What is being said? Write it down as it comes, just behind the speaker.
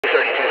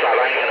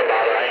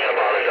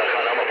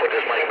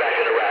This Mike back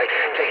in Iraq.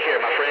 Take care,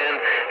 my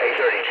friend.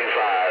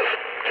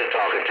 832.5. Just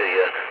talking to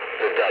you.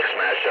 The Duck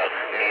Smasher.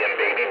 Me and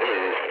Baby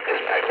Blue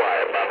is back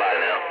quiet. Bye-bye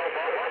now.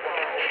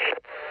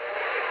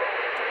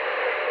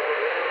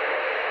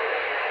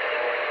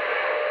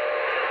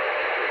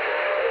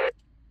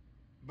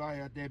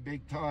 Bye out there,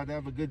 Big Todd.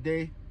 Have a good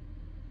day.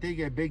 Take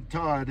a Big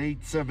Todd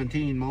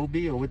 817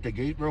 Mobile with the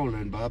gate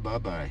rolling. Bye-bye.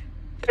 Todd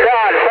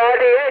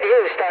 48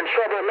 Houston,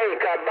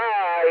 Troublemaker.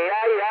 Bye.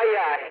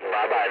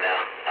 Bye-bye now.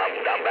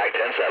 I'm back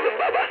 10-7.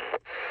 Bye-bye.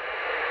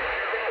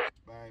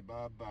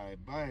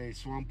 Bye,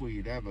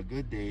 Swampweed. Have a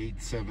good day.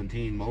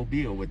 817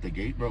 Mobile with the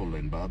gate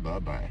rolling. Bye. 10, my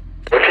brother,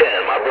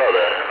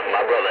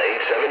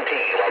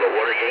 817 while the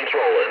water gate's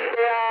rolling.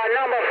 Yeah,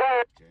 number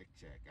 5. Check.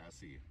 I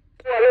see you.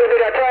 A little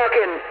bit of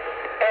talking.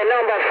 And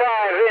number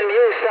 5 in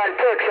Houston,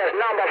 Texas.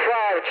 Number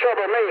 5,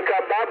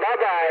 Troublemaker.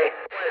 Bye.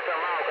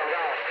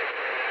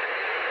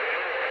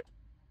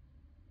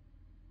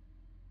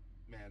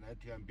 Man,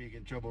 I'm big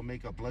in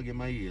Troublemaker. Plug in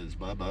my ears.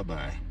 Bye.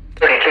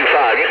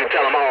 32.5. You can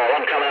tell them all.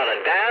 I'm coming out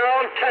of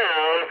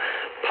downtown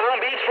Palm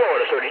Beach,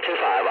 Florida.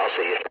 32.5. I'll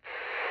see you.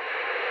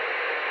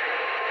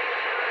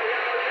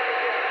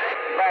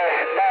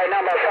 Bye,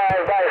 number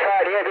 5, bye,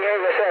 48,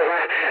 behave yourself,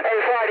 man. Hey,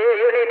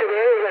 48, you need to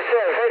behave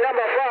yourself. Hey,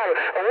 number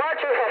 5,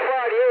 watch out for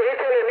 48. He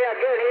telling me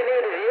again he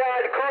need his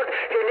yard cut,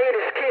 he need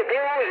his skip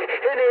used,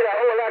 he need a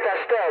whole lot of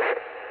stuff.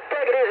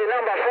 Take it easy,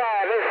 number 5,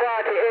 hey,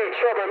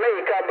 48,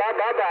 Troublemaker,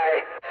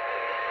 bye.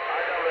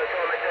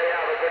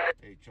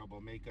 Hey,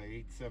 Troublemaker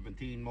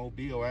 817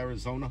 Mobile,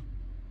 Arizona.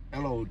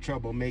 Hello,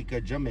 Troublemaker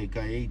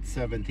Jamaica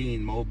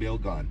 817 Mobile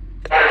gone.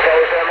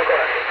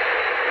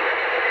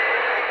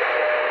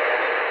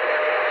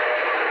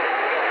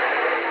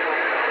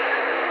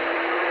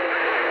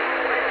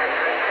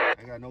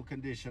 I got no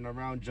condition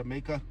around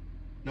Jamaica.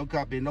 No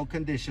copy, no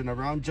condition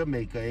around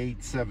Jamaica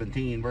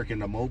 817 working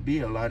the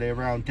Mobile out there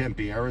around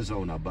Tempe,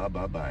 Arizona. Bye. Hey,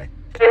 number 5,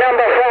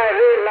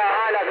 in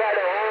Lahana, got a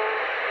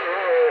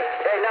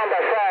hey,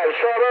 number 5,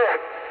 Trouble.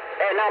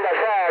 Hey, number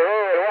 5,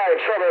 worldwide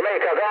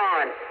Troublemaker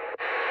gone.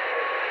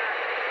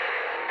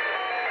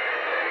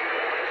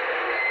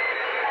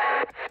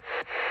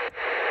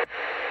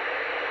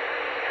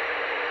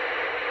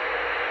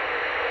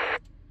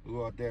 Who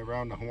out there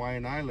around the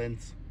Hawaiian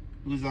Islands?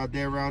 Who's out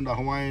there around the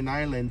Hawaiian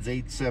Islands?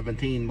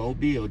 817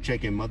 Mobile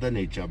checking Mother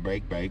Nature.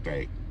 Break. You're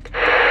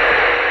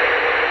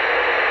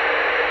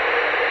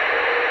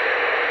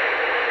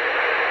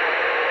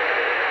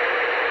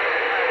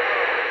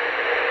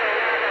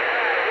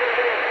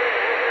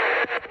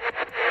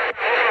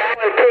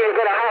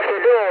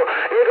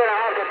gonna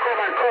have to come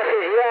and cut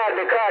his yard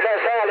because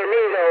that's all he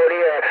needs out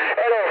here.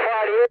 Hello,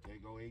 48. They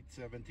go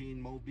 817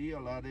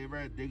 Mobile out there,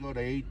 right? They go to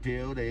 8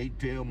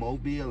 Pill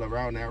Mobile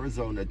around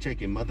Arizona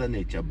checking Mother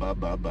Nature. Bye. You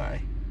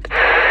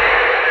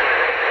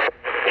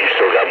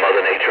still got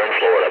Mother Nature in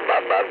Florida.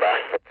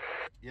 Bye.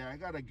 Yeah, I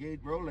got a gate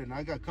rolling.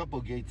 I got a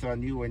couple gates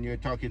on you when you're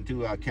talking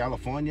to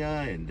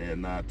California and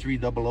then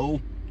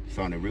 300.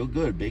 Sounded real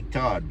good. Big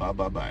Todd. Bye. I'm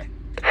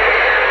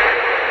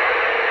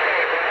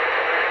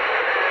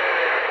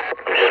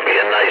just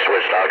being nice,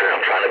 Witch Doctor.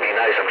 I'm trying to be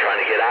nice. I'm trying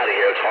to get out of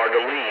here. It's hard to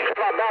leave.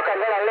 I'm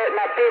gonna let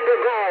my people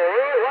go.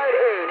 Right,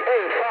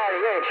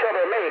 848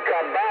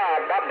 Troublemaker. Bye.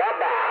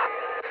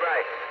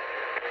 Right.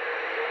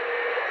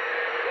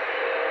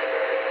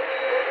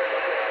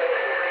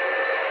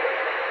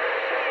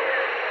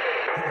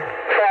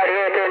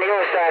 In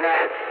Houston.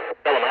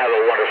 Tell them have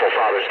a wonderful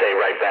Father's Day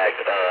right back,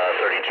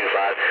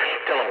 32.5.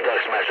 Tell them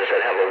Duck Smasher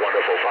said have a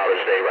wonderful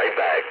Father's Day right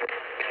back.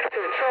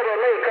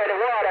 Troublemaker in the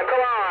water,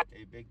 come on.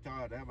 Hey, Big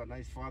Todd, have a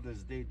nice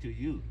Father's Day to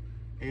you.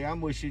 Hey,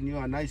 I'm wishing you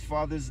a nice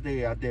Father's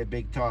Day out there,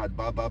 Big Todd.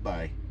 Bye.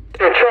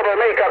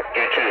 Troublemaker.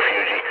 You too,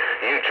 Fuji.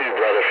 You too,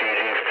 brother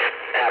Fuji.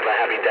 Have a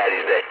happy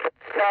Daddy's Day.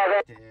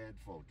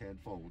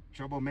 Tenfold.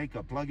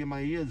 Troublemaker, plug in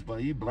my ears,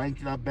 but you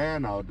blanked that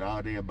band out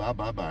there.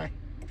 Bye.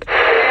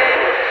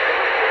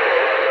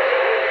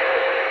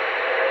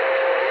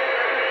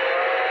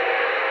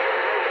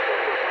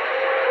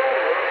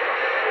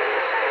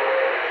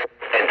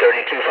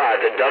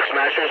 32.5, the Duck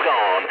Smasher's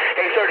gone.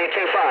 Hey,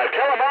 32.5,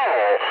 tell them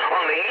all.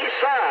 On the east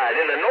side,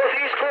 in the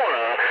northeast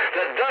corner,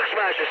 the Duck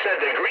Smasher said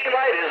the green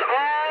light is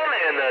on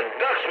and the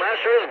Duck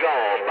Smasher is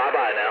gone.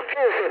 Bye-bye now.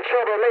 This is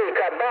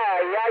Troublemaker.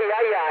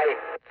 Bye.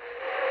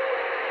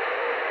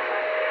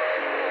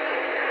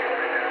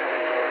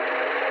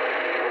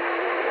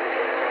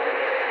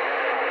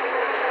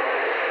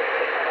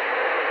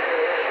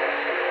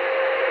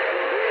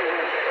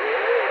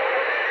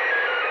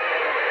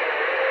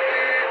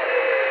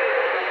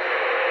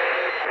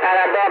 And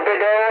I bump it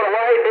all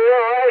right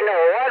there, right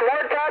now. One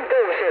more time,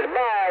 deuces.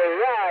 Bye.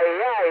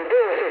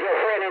 Deuces. Your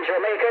friend in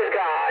Jamaica's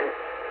gone.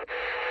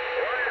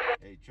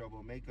 Hey,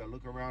 Troublemaker,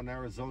 look around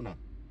Arizona.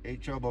 Hey,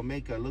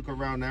 Troublemaker, look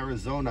around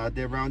Arizona. Out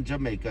there around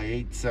Jamaica,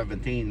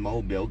 817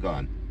 Mobile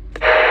gone.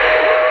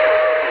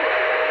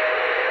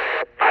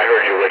 I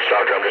heard you, Witch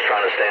Doctor. I'm just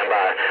trying to stand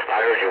by.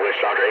 I heard you, Witch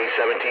Doctor.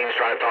 817 is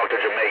trying to talk to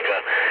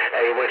Jamaica.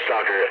 Hey, Witch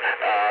Doctor,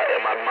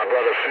 my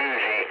brother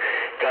Fuji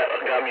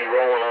got me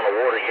rolling on a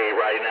water gate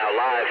right now,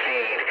 live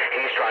feed.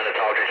 He's trying trying to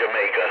talk to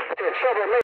Jamaica. Trouble